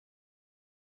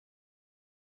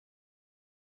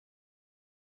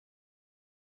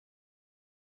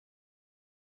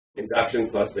induction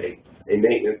plus a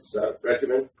maintenance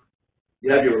regimen.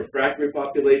 You have your refractory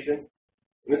population,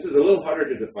 and this is a little harder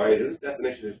to define. This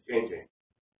definition is changing.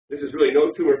 This is really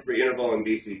no tumor-free interval in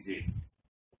BCG.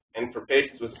 And for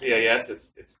patients with CAS,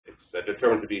 it's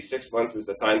determined to be 6 months is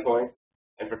the time point.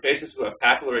 And for patients who have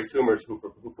papillary tumors who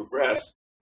progress,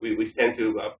 we tend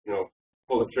to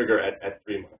pull the trigger at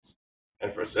 3 months.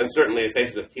 And certainly in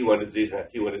patients of T1 disease and have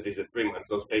T1 disease at 3 months,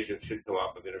 those patients should come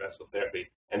off of intervesical therapy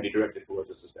and be directed towards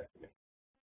a cystectomy.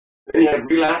 Then you have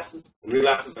relapses. And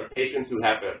relapses are patients who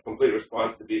have a complete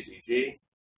response to BCG,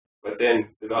 but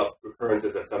then develop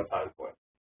recurrences at some time point.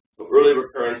 So early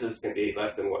recurrences can be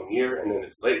less than 1 year, and then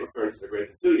as late recurrences are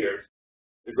greater than 2 years.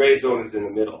 The gray zone is in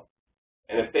the middle.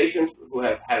 And if patients who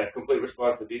have had a complete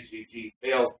response to BCG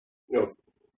fail,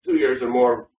 2 years or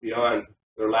more beyond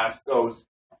their last dose,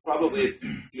 probably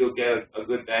you'll get a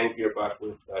good bang for your buck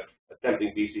with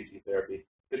attempting BCG therapy.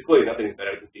 There's clearly nothing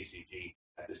better than BCG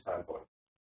at this time point.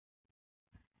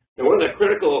 Now, one of the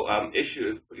critical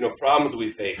issues, problems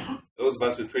we face, those of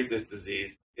us who treat this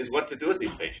disease, is what to do with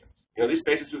these patients. These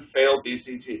patients who fail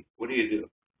BCG, what do you do?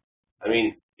 I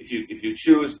mean, if you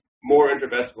choose more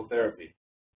intravesical therapy,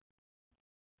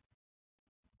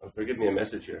 forgive me a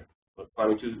message here.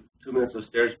 Climbing two minutes of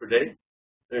stairs per day.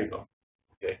 There you go.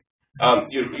 Okay.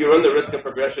 You run the risk of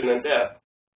progression and death.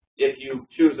 If you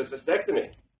choose a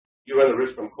cystectomy, you run the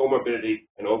risk from comorbidity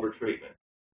and overtreatment.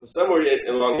 So somewhere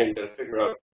along here, you've got to figure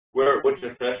out what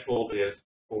your threshold is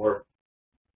for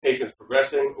patients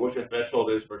progressing, what your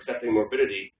threshold is for accepting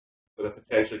morbidity for the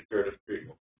potentially curative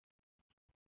treatment.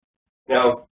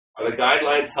 Now, are the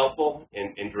guidelines helpful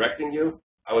in directing you?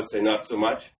 I would say not so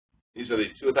much. These are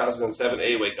the 2007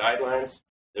 AUA guidelines.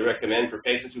 They recommend for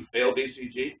patients who fail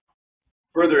BCG,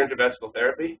 further intravesical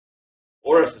therapy,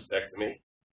 or a cystectomy,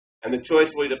 and the choice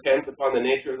really depends upon the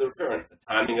nature of the recurrence, the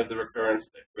timing of the recurrence,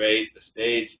 the grade, the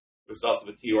stage, the results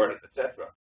of a TUR, etc.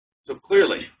 So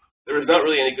clearly, there is not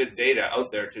really any good data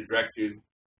out there to direct you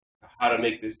how to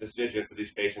make this decision for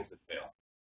these patients that fail.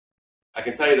 I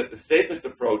can tell you that the safest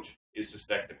approach is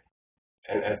cystectomy,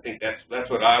 and I think that's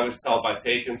what I always tell my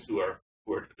patients who are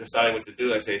deciding what to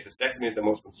do. I say cystectomy is the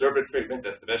most conservative treatment.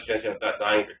 That's the best chance you have of not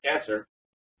dying of your cancer,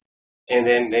 and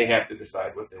then they have to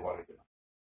decide what they want to do.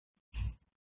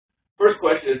 First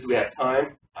question is, do we have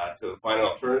time to find an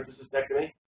alternative to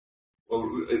cystectomy? Well,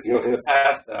 in the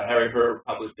past, Harry Herb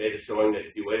published data showing that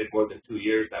if you waited more than 2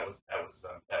 years, that was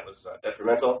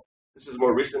detrimental. This is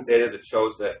more recent data that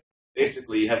shows that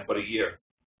basically you have about a year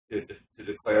to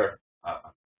declare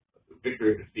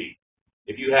victory or defeat.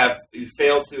 If you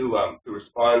fail to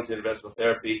respond to intravesical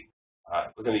therapy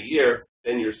within a year,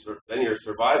 then your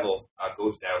survival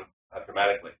goes down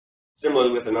dramatically.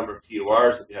 Similarly, with the number of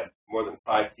TURs, if you have more than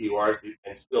 5 TURs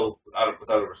and still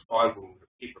without a response and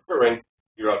keep recurring,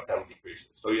 your outcome decreases.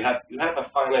 So you have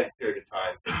a finite period of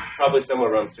time, probably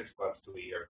somewhere around 6 months to a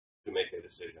year, to make a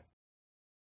decision.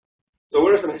 So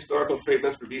what are some historical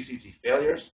treatments for BCG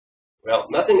failures? Well,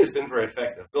 nothing has been very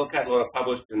effective. Bill Catalona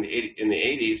published in the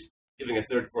 80s giving a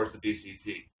third course of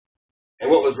BCG. And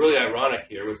what was really ironic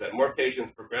here was that more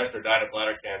patients progressed or died of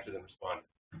bladder cancer than responded.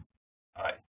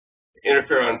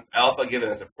 Interferon alpha given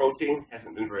as a protein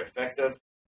hasn't been very effective.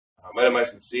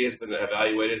 Mitomycin C has been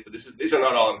evaluated, but these are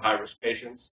not all in high-risk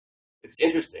patients. It's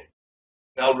interesting.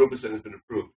 Valrubicin has been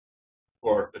approved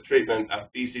for the treatment of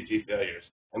BCG failures.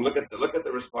 And look at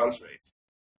the response rates.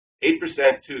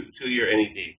 8% two-year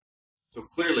NED. So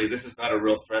clearly, this is not a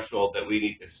real threshold that we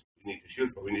need to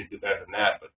shoot for. We need to do better than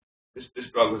that. But this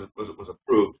drug was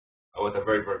approved with a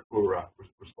very, very poor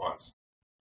response.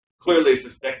 Clearly,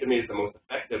 cystectomy is the most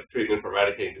effective treatment for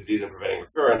eradicating disease and preventing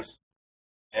recurrence.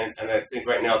 And I think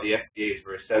right now the FDA is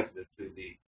very sensitive to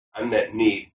the unmet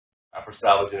need for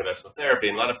salvage intravesical therapy.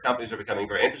 And a lot of companies are becoming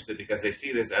very interested because they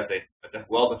see this as a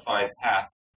well-defined path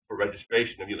for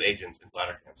registration of new agents in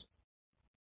bladder cancer.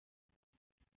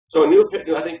 So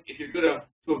I think if you're going to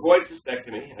avoid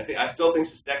cystectomy, I still think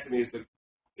cystectomy is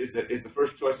the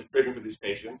first choice of treatment for these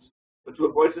patients. But to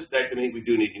avoid cystectomy, we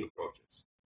do need new approaches.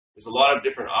 There's a lot of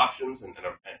different options and that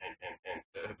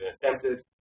have been attempted,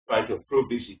 trying to improve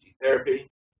BCG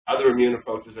therapy. Other immune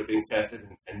approaches are being tested,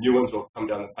 and new ones will come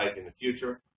down the pike in the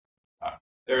future.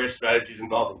 Various strategies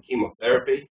involving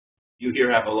chemotherapy. You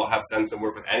here have done some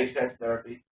work with antisense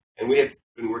therapy, and we have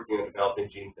been working on developing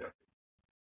gene therapy.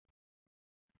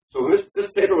 So this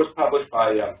paper was published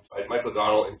by Michael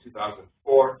O'Donnell in 2004,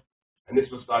 and this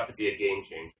was thought to be a game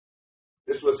changer.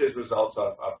 This was his results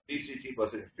of BCG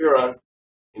plus interferon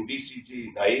in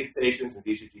BCG-naive patients and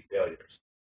BCG failures.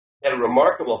 He had a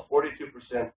remarkable 42%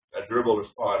 durable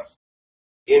response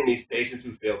in these patients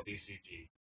who failed BCG.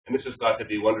 And this is thought to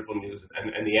be wonderful news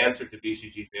and the answer to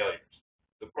BCG failures.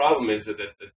 The problem is that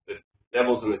the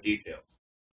devil's in the details.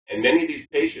 And many of these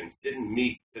patients didn't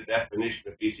meet the definition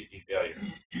of BCG failure.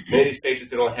 Many of these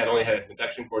patients had only had an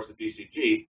induction course of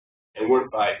BCG and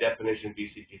weren't by definition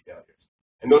BCG failures.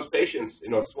 And those patients, the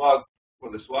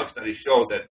SWOG study showed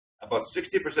that about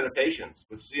 60% of patients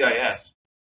with CIS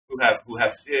who have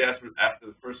CIS after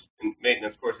the first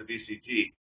maintenance course of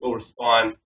BCG will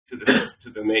respond to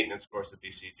the maintenance course of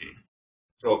BCG.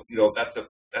 So that's a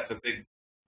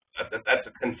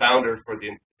confounder for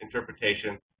the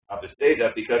interpretation of this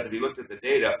data, because if you looked at the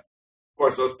data, of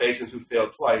course, those patients who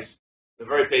failed twice, the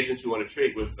very patients who want to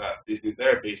treat with these new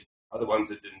therapies are the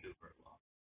ones that didn't do very well.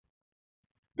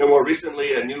 Now, more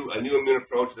recently, a new immune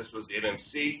approach. This was the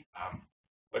MMC,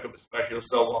 microspecial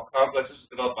cell wall complex. This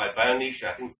was developed by BioNiche,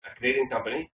 I think, a Canadian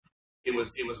company. It was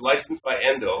licensed by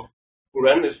Endo, who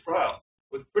ran this trial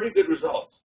with pretty good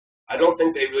results. I don't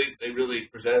think they really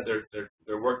presented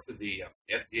their work to the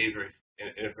FDA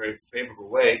in a very favorable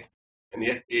way, and the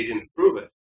FDA didn't approve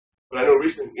it. But I know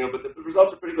but the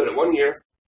results are pretty good. At 1 year,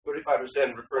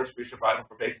 35% recurrence-free survival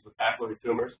for patients with papillary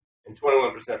tumors, and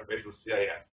 21% for patients with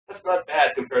CIS. That's not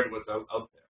bad compared to what's out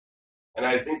there. And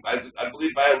I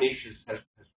believe BioNiche has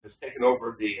taken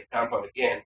over the compound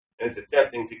again, and is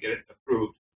attempting to get it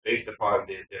approved based upon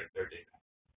their data.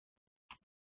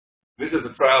 This is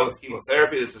a trial with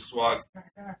chemotherapy. This is SWOG. Can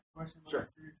I ask a question? Sure.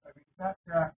 I mean, is that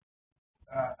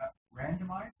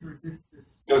randomized, or is this?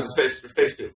 No, it's phase 2.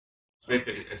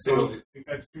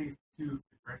 Because phase 2 could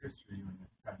register you in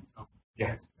this study. So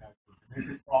yeah. Is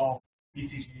it all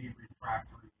BCG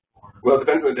refractory? Well, it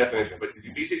depends on the definition. But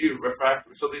BCG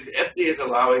refractory. So the FDA is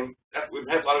allowing. We've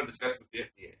had a lot of discussion with the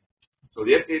FDA. So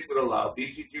the FDA is going to allow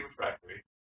BCG refractory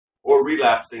or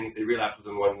relapsing if they relapse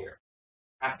within 1 year.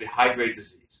 Have to be high-grade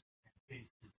disease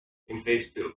in phase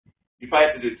 2. You probably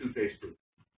have to do 2 phase 2.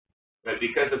 But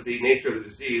because of the nature of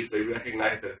the disease, they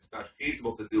recognize that it's not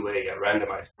feasible to do a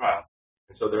randomized trial.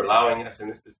 And so they're allowing us,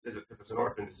 and this is an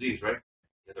orphan disease, right?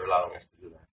 Yeah, they're allowing us to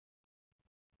do that.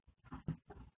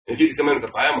 And if you can come in with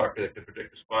a biomarker that can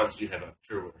predict response, you have a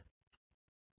sure winner.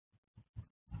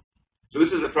 So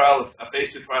this is a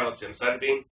phase 2 trial of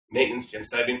gemcitabine, maintenance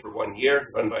gemcitabine for 1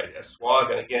 year, run by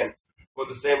SWOG. And again,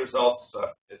 with the same results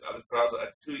as other trials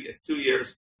at 2 years.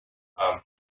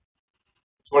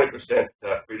 20%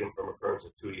 freedom from recurrence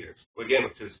at 2 years. So again,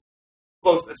 which is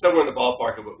close, somewhere in the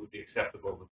ballpark of what would be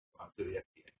acceptable to the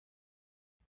FDA.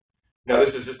 Now,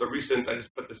 this is just a recent. I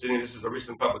just put this in. This is a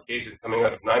recent publication coming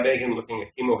out of Nijmegen looking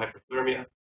at chemohyperthermia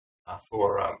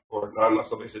for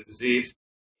non-muscle invasive disease,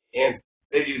 and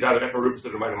they've used either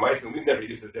epirubicin or mitomycin. We've never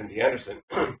used it at MD Anderson.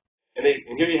 and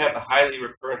here you have the highly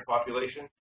recurrent population.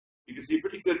 You can see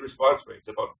pretty good response rates,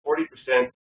 about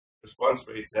 40% response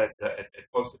rates at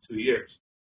close to 2 years.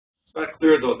 It's not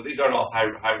clear, though, that these aren't all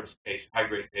high-risk patients,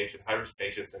 high-grade patients, high-risk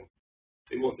patients, and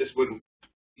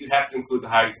you'd have to include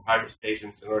the high-risk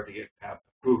patients in order to have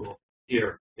approval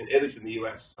here, at least in the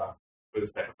U.S., for this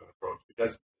type of an approach,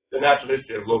 because the natural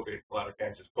history of low-grade bladder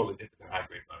cancer is totally different than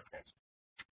high-grade bladder cancer.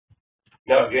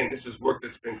 Now, again, this is work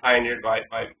that's been pioneered by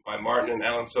Martin and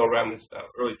Alan So around this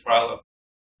early trial of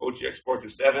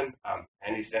OGX-427,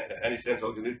 antisense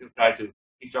oligonucleotide to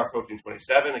HR protein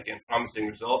 27, again,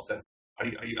 promising results. And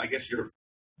I guess you're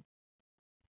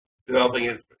developing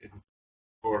it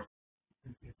for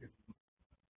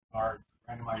large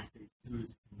randomized phase 2s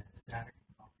in metastatic.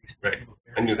 Right,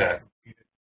 I knew that.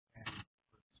 And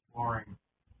exploring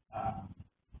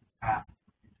paths to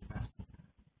investment.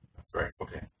 That's right.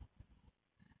 Okay.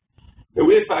 Now,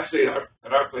 we have actually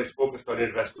at our place focused on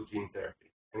intravesical gene therapy.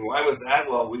 And why was that?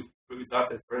 Well, we thought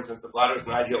that, for instance, the bladder is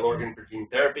an ideal organ for gene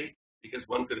therapy because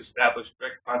one could establish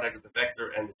direct contact with the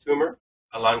vector and the tumor,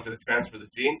 allowing for the transfer of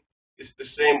the gene. The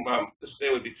same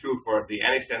would be true for the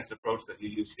antisense approach that you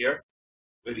use here,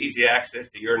 with easy access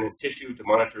to urine and tissue to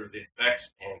monitor the effects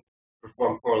and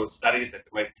perform correlative studies that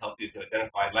might help you to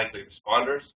identify likely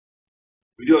responders.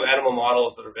 We do have animal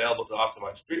models that are available to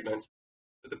optimize treatment,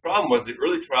 but the problem was the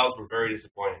early trials were very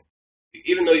disappointing.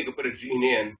 Even though you could put a gene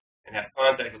in and have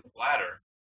contact with the bladder,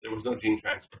 there was no gene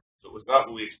transfer, so it was not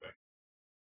what we expected.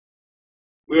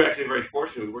 We were actually very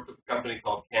fortunate. We worked with a company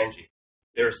called Kanji.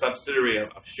 They're a subsidiary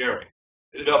of Sharing.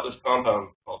 They developed this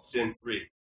compound called SYN3.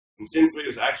 And SYN3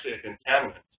 was actually a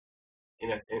contaminant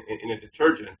in a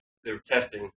detergent they were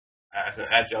testing as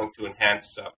an adjunct to enhance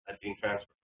a gene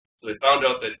transfer. So they found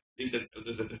out that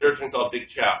there's a detergent called Big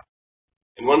Chap.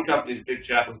 In one company's Big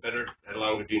Chap was better at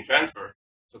allowing the gene transfer,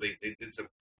 so they did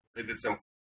some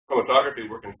chromatography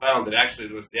work and found that actually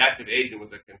the active agent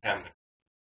was a contaminant.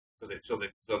 So they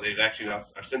actually now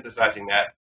are synthesizing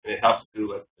that, and it helps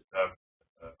to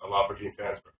allow for gene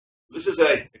transfer. This is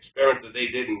an experiment that they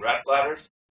did in rat bladders.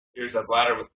 Here's a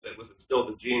bladder that was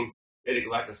instilled the gene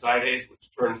beta-galactosidase, which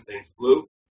turns things blue,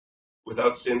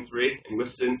 without SYN3. And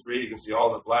with SYN3, you can see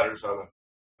all the bladders on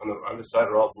this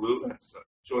side are all blue. That's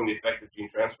showing the effect of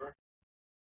gene transfer.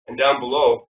 And down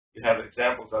below, you have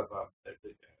examples of the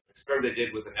experiment they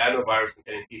did with an adenovirus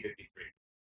containing p53.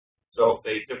 So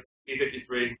they took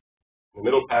p53 in the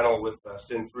middle panel with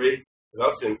SYN3,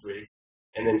 without SYN3,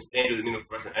 and then stained with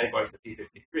immunofluorescent antibodies to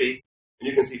p53, and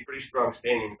you can see pretty strong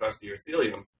staining across the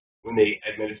urothelium when they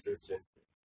administered SYN3.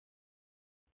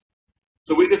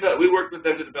 So we worked with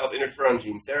them to develop interferon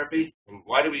gene therapy. And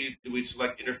why do we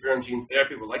select interferon gene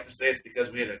therapy? We'd like to say it's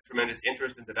because we had a tremendous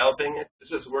interest in developing it.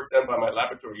 This was work done by my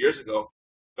laboratory years ago.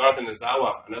 Jonathan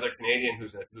Izawa, another Canadian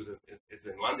who's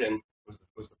in London, was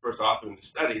the first author in the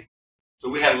study. So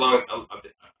we had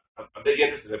a big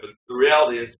interest in it, but the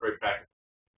reality is it's very practical.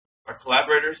 Our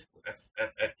collaborators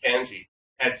at Kanji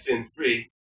had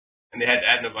SYN3, and they had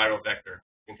adenoviral vector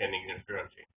containing interferon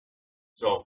gene.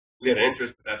 So we had an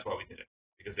interest, but that's why we did it,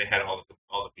 because they had all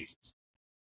the pieces.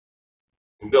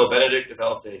 And Bill Benedict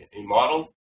developed a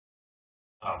model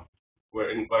where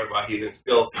he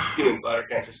instilled human bladder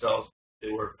cancer cells. They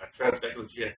were transfected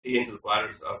with GFP into the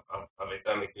bladders of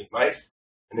aphthalmic mice.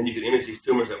 And then you can image these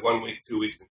tumors at 1 week, 2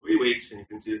 weeks, and 3 weeks, and you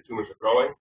can see the tumors are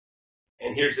growing.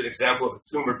 And here's an example of a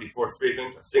tumor before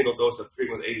treatment, a single dose of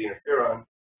treatment with AD interferon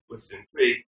with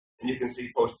SYN3, and you can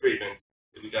see post-treatment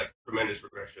that we got tremendous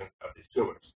regression of these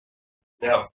tumors.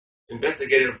 Now,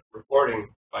 investigative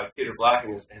reporting by Peter Black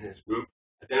and his group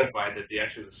identified that the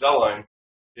cell line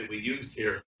that we used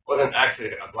here wasn't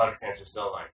actually a bladder cancer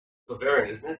cell line. It's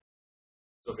ovarian, isn't it?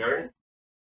 It's ovarian?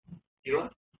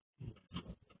 Gila?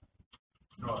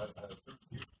 No,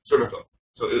 cervical.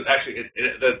 So it was actually,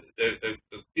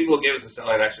 the people who gave us the cell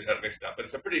line actually got it mixed up, but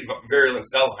it's a pretty virulent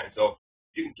cell line, so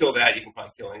if you can kill that, you can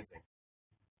probably kill anything.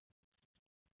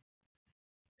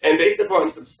 And based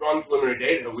upon some strong preliminary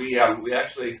data, we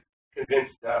actually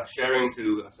convinced Sharing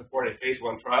to support a phase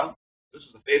 1 trial. This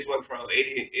was a phase 1 trial of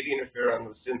AD interferon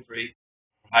with SYN3,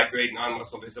 high-grade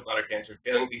non-muscle invasive bladder cancer,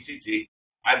 failing BCG,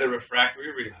 either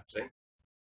refractory or relapsing.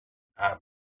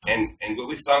 And what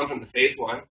we found from the phase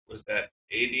 1 was that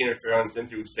AD interferon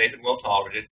SYN3 was safe and well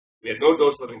tolerated. We had no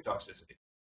dose-limiting toxicity.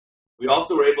 We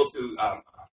also were able to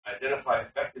identify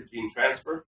effective gene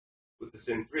transfer with the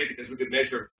SYN3 because we could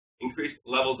measure increased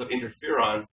levels of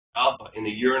interferon alpha in the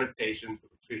urine of patients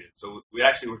that were treated. So we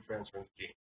actually were transferring the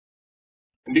gene.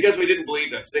 And because we didn't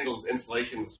believe that single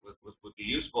instillation would be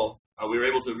useful, we were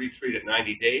able to retreat at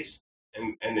 90 days,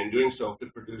 and in doing so,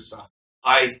 could produce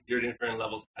high urine interferon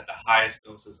levels at the highest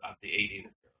doses of the AD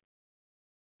interferon.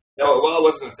 Now, while it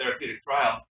wasn't a therapeutic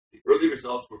trial, the early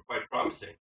results were quite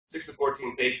promising. 6 to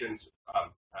 14 patients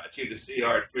achieved a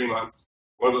CR at 3 months.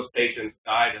 One of those patients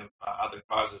died of other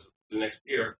causes the next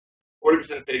year.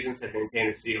 40% of patients had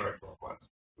maintained a CR at 12 months,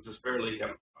 which was fairly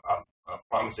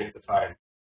promising at the time.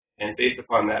 And based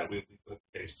upon that, we went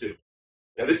to phase 2.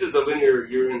 Now, this is the linear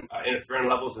urine interferon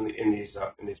levels in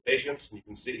these patients, and you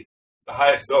can see the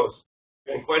highest dose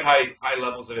and quite high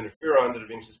levels of interferon that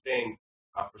are being sustained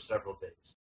for several days.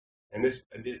 And this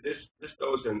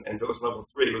dose and dose level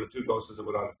 3 were the 2 doses that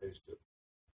went on to phase 2.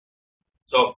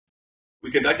 So we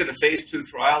conducted a phase 2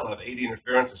 trial of AD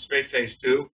interferon, a straight phase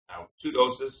 2, 2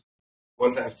 doses,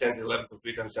 1 times 10 to the 11th or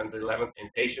 3 times 10 to the 11th in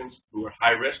patients who were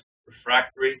high risk,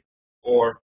 refractory,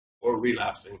 or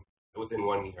relapsing within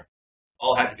 1 year.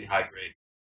 All had to be high grade.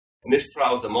 And this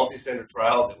trial was a multi-center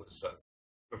trial that was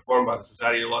performed by the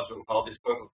Society of Urological Oncology's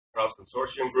Clinical Trials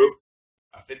Consortium Group,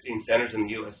 15 centers in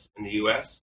the U.S.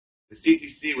 The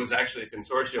CTC was actually a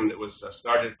consortium that was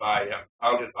founded by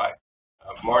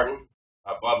Martin,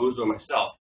 Bob Uzo, and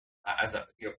myself, as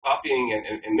copying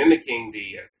and mimicking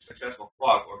the successful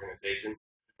FLOG organization,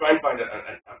 to try and find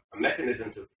a mechanism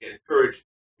to encourage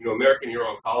American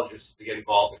uro-oncologists to get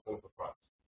involved in clinical trials.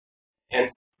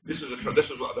 And this was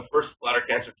the first bladder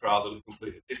cancer trial that we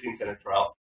completed, 15-center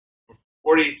trial. For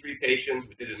 43 patients,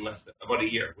 we did it in less than about a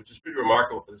year, which is pretty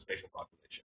remarkable for this patient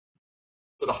population.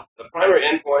 So the primary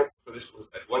endpoint for this was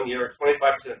at 1 year,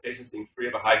 25% of patients being free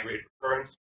of a high-grade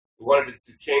recurrence. We wanted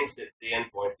to change the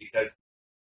endpoint because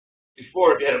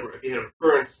before, if you had a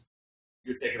recurrence,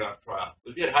 you're taken off trial.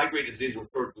 But if you had high-grade disease and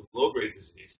recurred with low-grade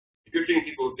disease, if you're treating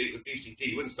people with BCT,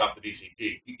 you wouldn't stop the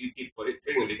BCT. You keep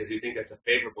treating them because you think that's a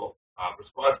favorable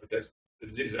response because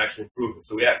the disease is actually improving.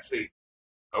 So we actually,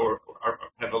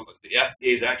 the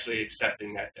FDA is actually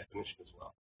accepting that definition as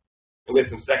well. And we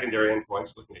have some secondary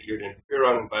endpoints looking at urine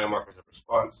interferon and biomarkers of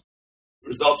response.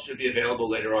 The results should be available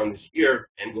later on this year,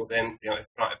 and will then,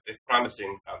 if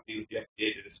promising, be with the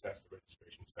FDA to discuss the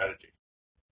registration strategy.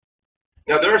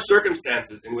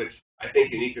 in which I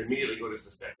think you need to immediately go to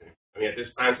cystectomy. I mean, at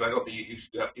this time, so I don't think you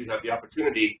have the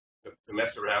opportunity to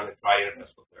mess around and try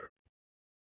intervesical therapy.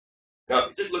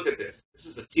 Now, just look at this. This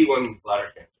is a T1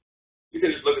 bladder cancer. You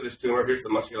can just look at this tumor. Here's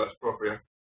the musculus propria.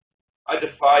 I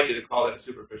defy you to call that a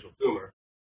superficial tumor.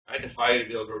 I defy you to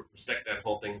be able to resect that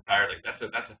whole thing entirely. That's an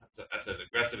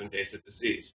aggressive invasive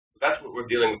disease. So that's what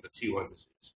we're dealing with the T1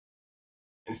 disease.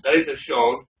 And studies have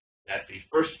shown that the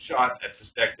first shot at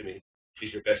cystectomy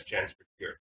is your best chance for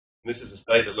cure. And this is a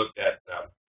study that looked at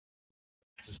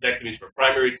cystectomies for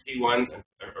primary T1s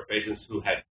or patients who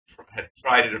had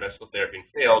tried intervesical therapy and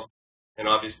failed. And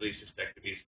obviously,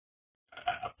 cystectomies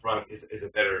up front is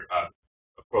a better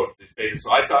approach to these patients.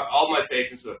 So I thought all my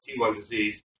patients who have T1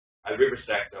 disease, I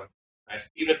reresect them.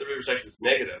 Even if the reresection is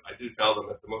negative, I do tell them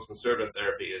that the most conservative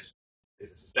therapy is a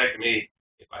cystectomy.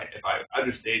 If I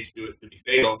understage do it to be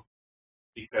fatal,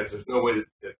 because there's no way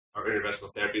that our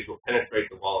intervesical therapies will penetrate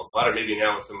the wall of the bladder. Maybe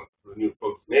now with some of the new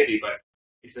approaches, maybe, but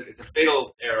it's a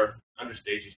fatal error.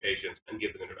 Understage these patients and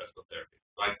give them intervesical therapy.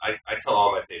 So I tell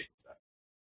all my patients that.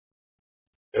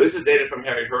 Now, this is data from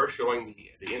Harry Hirsch showing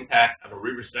the impact of a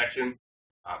reresection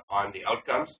on the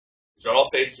outcomes. These are all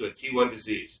patients who had T1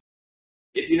 disease.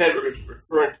 If you had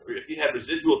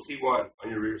residual T1 on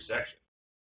your reresection,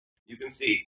 you can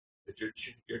see that your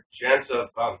chance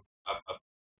of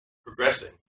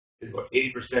progressing is about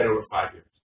 80% over 5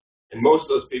 years. And most of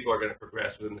those people are going to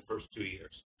progress within the first 2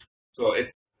 years. So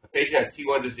if a patient has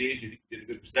T1 disease, you did a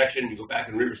good resection, you go back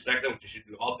and re-resect them, which you should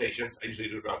do all patients. I usually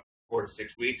do it around 4 to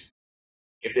 6 weeks.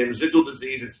 If they have residual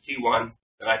disease, it's T1,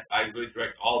 then I really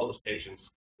direct all those patients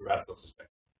to radical cystectomy.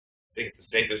 I think it's the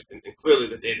safest, and clearly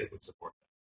the data would support that.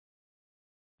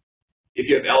 If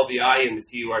you have LVI in the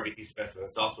TURBT specimen,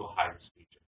 it's also a high-risk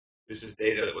feature. This is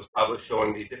data that was published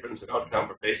showing the difference in outcome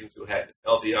for patients who had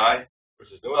LVI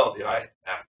versus no LVI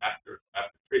after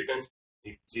treatment.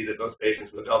 You can see that those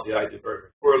patients with LVI do very,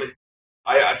 very poorly.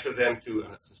 I usher them to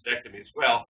a cystectomy as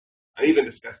well, and even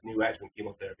discuss neoadjuvant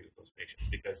chemotherapy with those patients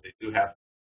because they do have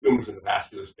tumors in the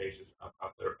vascular spaces of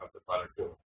the bladder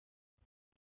tumor.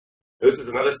 This is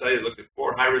another study that looked at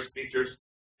 4 high-risk features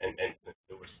and that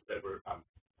were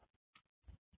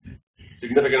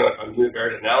significant on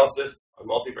univariate analysis, on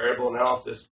multivariable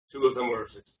analysis. 2 of them were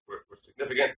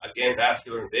significant. Again,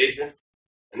 vascular invasion.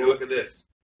 And then look at this,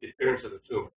 the appearance of the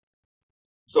tumor.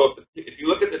 So if you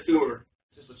look at the tumor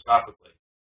cystoscopically,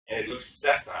 and it looks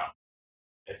sessile,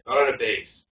 it's not on a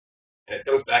base, and it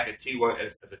comes back at T1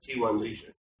 as a T1 lesion,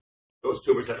 those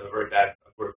tumors have a very bad,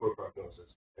 poor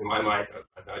prognosis. In my mind,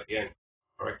 again,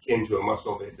 are akin to a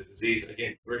muscle-invasive disease. And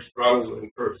again, very strongly would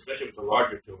encourage, especially if it's a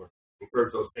larger tumor,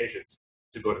 encourage those patients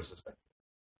to go to cystectomy.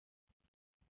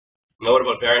 Now, what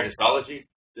about variant histology?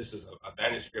 This is a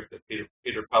manuscript that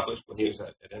Peter published when he was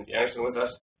at MD Anderson with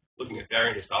us, looking at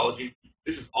variant histology.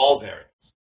 This is all variants.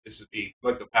 This is the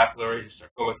lymphopapular,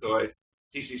 sarcomatoid,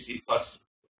 TCC plus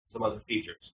some other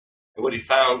features. And what he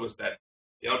found was that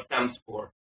the outcomes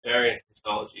for variant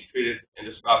histology treated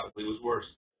endoscopically was worse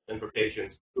than for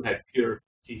patients who had pure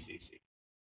TCC.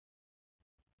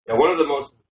 Now, one of the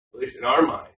most, at least in our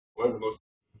mind, one of the most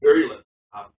virulent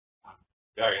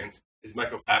variants is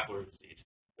micropapillary disease.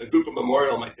 The group of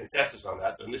Memorial might contest us on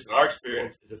that, but at least in our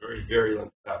experience, is a very virulent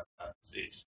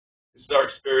disease. This is our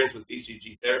experience with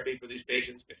BCG therapy for these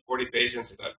patients. We had 40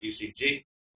 patients who got BCG.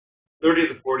 30 of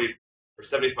the 40, or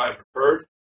 75, recurred,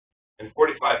 and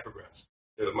 45 progressed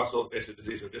to muscle-invasive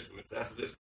disease or distal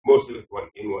metastasis, mostly in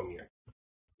 1 year.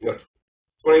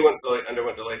 21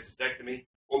 underwent delayed cystectomy.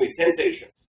 Only 10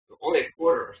 patients, so only a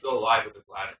quarter, are still alive with the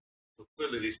bladder. So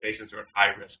clearly, these patients are at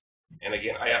high risk. And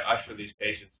again, I usher these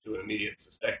patients to an immediate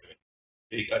cystectomy.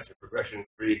 You got your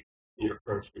progression-free and your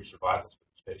recurrence-free survivals for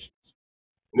these patients.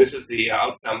 And this is the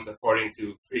outcomes according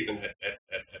to treatment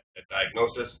at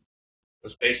diagnosis.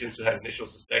 Those patients who had initial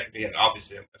cystectomy had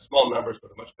obviously a small numbers,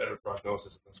 but a much better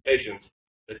prognosis of those patients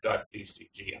that got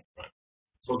BCG up front.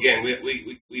 So again,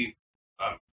 we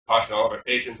caution all of our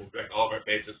patients and direct all of our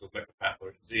patients with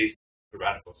micropapillary disease to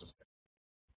radical cystectomy.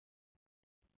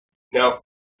 Now,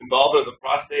 involvement of the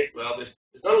prostate, well, there's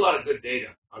not a lot of good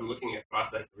data on looking at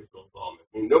prostate urethral involvement.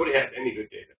 I mean, nobody has any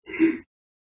good data.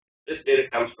 This data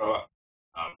comes from a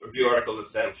review article that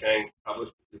Sam Chang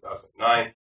published in 2009.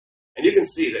 And you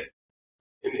can see that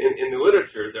in the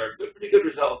literature, there are pretty good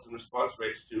results in response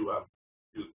rates to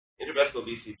intravesical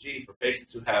BCG for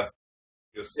patients who have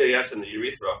CIS in the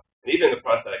urethra and even the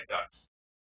prostatic ducts.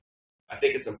 I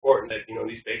think it's important that,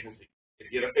 these patients, if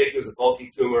you have a patient with a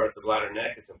bulky tumor at the bladder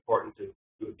neck, it's important to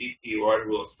do a deep TUR to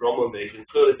rule out stromal invasion.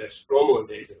 Clearly, there's stromal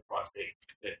invasion of the prostate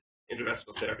that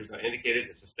intravesical therapy is not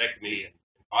indicated. The cystectomy and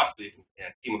possibly even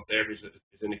chemotherapy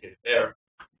is indicated there.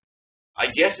 I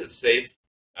guess it's safe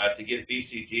to give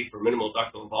BCG for minimal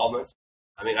ductal involvement.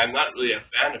 I mean, I'm not really a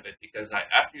fan of it because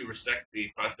after you resect the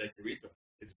prostate urethra,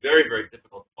 it's very, very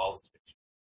difficult to follow this patient.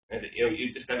 And you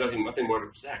just have nothing more to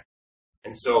resect.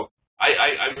 And so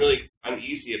I'm really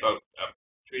uneasy about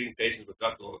treating patients with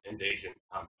ductal invasion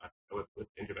with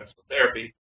intravesical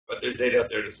therapy, but there's data out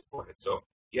there to support it. So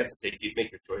you have to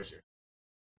make your choice here.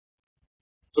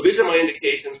 So these are my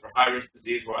indications for high-risk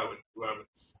disease where I would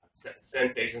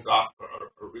send patients off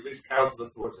or at least counsel them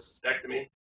towards a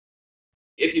cystectomy.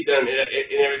 If you've done, in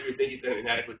areas where you think you've done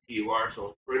inadequate TUR,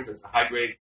 so for instance, a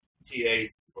high-grade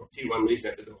TA or T1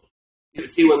 lesion at the dome. You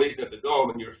have a T1 lesion at the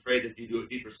dome and you're afraid that you do a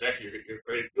deep resection, you're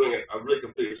afraid of doing a really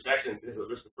complete resection because of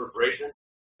the risk of perforation,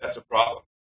 that's a problem.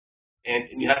 And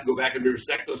you have to go back and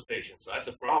re-resect those patients, so that's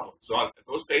a problem. So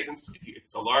those patients, if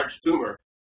it's a large tumor,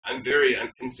 I'm very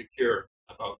insecure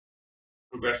about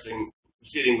proceeding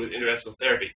with intravesical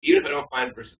therapy, even if I don't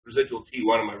find residual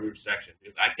T1 in my re-resection,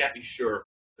 because I can't be sure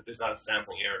that there's not a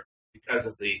sampling error because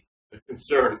of the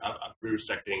concern of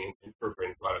re-resecting and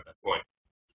perforating blood at that point.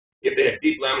 If they have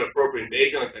deep lamina propria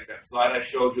invasion, like that slide I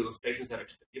showed you, those patients have.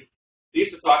 They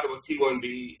used to talk about T1B,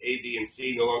 A, B, and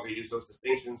C. No longer use those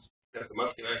distinctions because the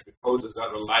muscularis mucosa is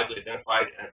not reliably identified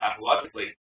and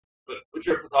pathologically. But what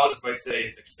your pathologist might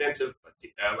say is extensive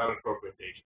lamina propria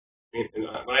invasion.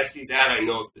 When I see that, I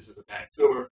know this is a bad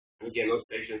tumor. And again, those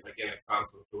patients, I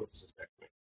counsel towards cystectomy.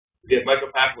 If you have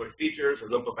micropapillary features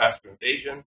or lymphovascular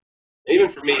invasion, and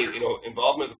even for me,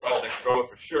 involvement with prostate stroma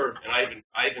for sure. And I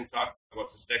even talked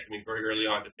about cystectomy very early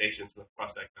on to patients with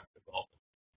prostate ductal involvement,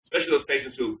 especially those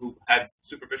patients who had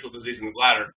superficial disease in the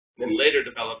bladder and then later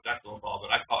developed ductal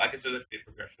involvement. I consider this to be a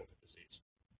progression of the disease.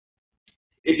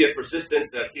 If you have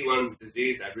persistent T1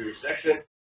 disease at re-resection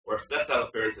or sessile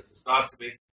appearance at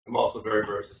cystoscopy, I'm also very,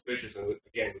 very suspicious, and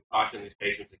again, we caution these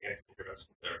patients against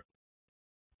intravesical therapy.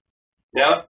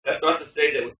 Now, that's not to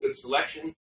say that with good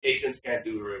selection, patients can't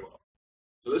do very well.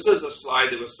 So this is a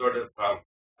slide that was sort of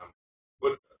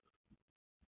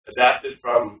adapted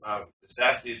from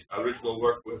Stassi's original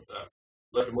work with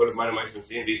electromotive mitomycin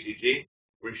C and BCG,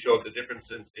 where he showed the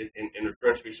differences in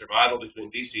recurrence-free survival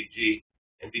between BCG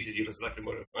and BCG plus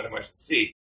electromotive mitomycin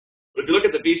C. But if you look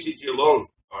at the BCG alone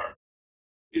arm,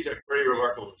 these are pretty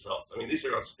remarkable results. I mean, these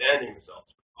are outstanding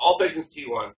results. All patients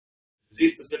T1,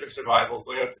 disease-specific survival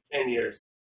going out to 10 years,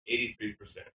 83%.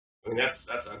 I mean,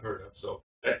 that's unheard of. So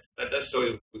that does show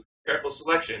you with careful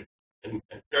selection and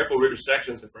careful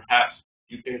re-resections that perhaps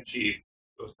you can achieve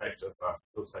those types of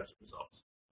results.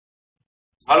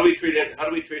 How do we treat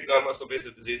non-muscle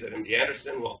invasive disease at MD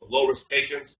Anderson? Well, the low-risk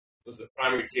patients, those are the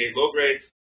primary TA low grades.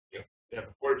 They have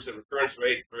a 40% recurrence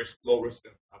rate, very low risk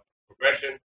of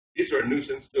progression. These are a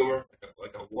nuisance tumor,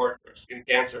 like a wart or skin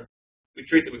cancer. We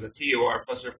treat them with a TUR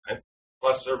plus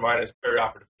or minus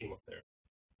perioperative chemotherapy.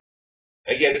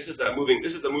 Again, this is a moving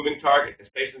target because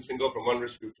patients can go from one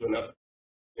risk group to another.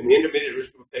 In the intermediate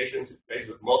risk group of patients, it's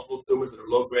patients with multiple tumors that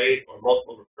are low grade or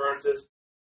multiple recurrences.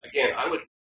 Again, I would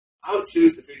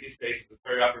choose to treat these patients with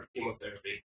perioperative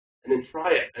chemotherapy and then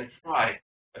try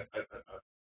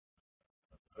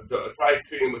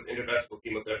treating with intravesical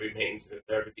chemotherapy maintenance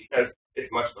therapy because it's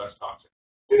much less toxic.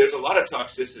 I mean, there's a lot of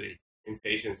toxicity in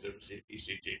patients that receive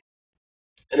BCG.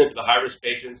 And then for the high-risk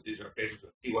patients, these are patients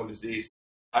with T1 disease,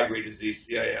 high-grade disease,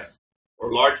 CIS,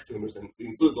 or large tumors, and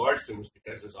we include large tumors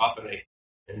because there's often an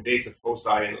invasive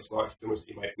foci in those large tumors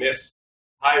that you might miss,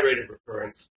 high rate of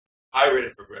recurrence, high rate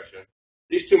of progression.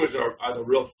 These tumors are the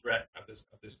real threat of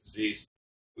this disease.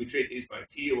 We treat these by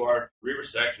TUR,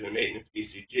 re-resection, and maintenance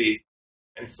BCG,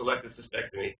 and selective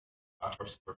cystectomy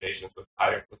for patients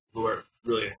who are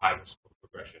really at high risk of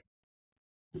progression.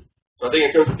 So I think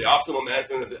in terms of the optimal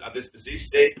management of this disease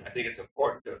state, I think it's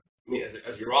important to,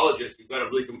 as urologists, you've got to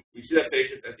really, we see that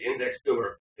patient as the index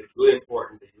tumor, it's really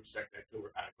important that you resect that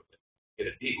tumor adequately. Get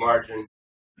a deep margin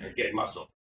and get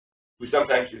muscle. We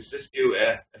sometimes use CISCU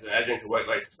as an adjunct to white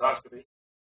light cystoscopy.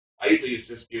 I usually use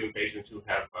CISCU in patients who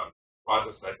have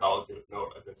positive cytology with no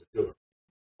evidence of tumor.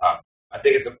 I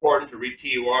think it's important to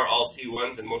re-TUR all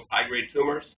T1s in most high-grade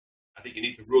tumors. I think you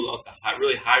need to rule out the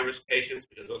really high-risk patients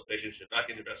because those patients should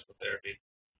not get intravesical therapy.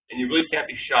 And you really can't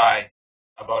be shy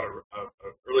about an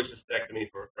early cystectomy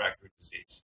for refractory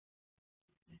disease.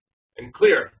 And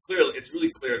clearly, it's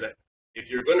really clear that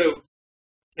if you're going to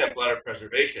attempt bladder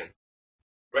preservation,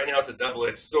 right now it's a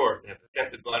double-edged sword. They have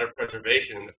attempted bladder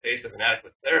preservation in the face of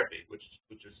inadequate therapy, which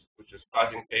is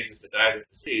causing patients to die of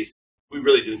the disease. We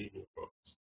really do need new approaches.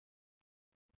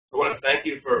 I want to thank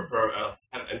you for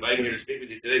inviting me to speak with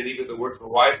you today, and leave with the words of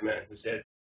a wise man who said,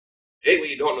 "It ain't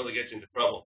what you don't know that gets you into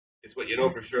trouble. It's what you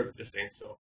know for sure that just ain't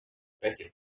so."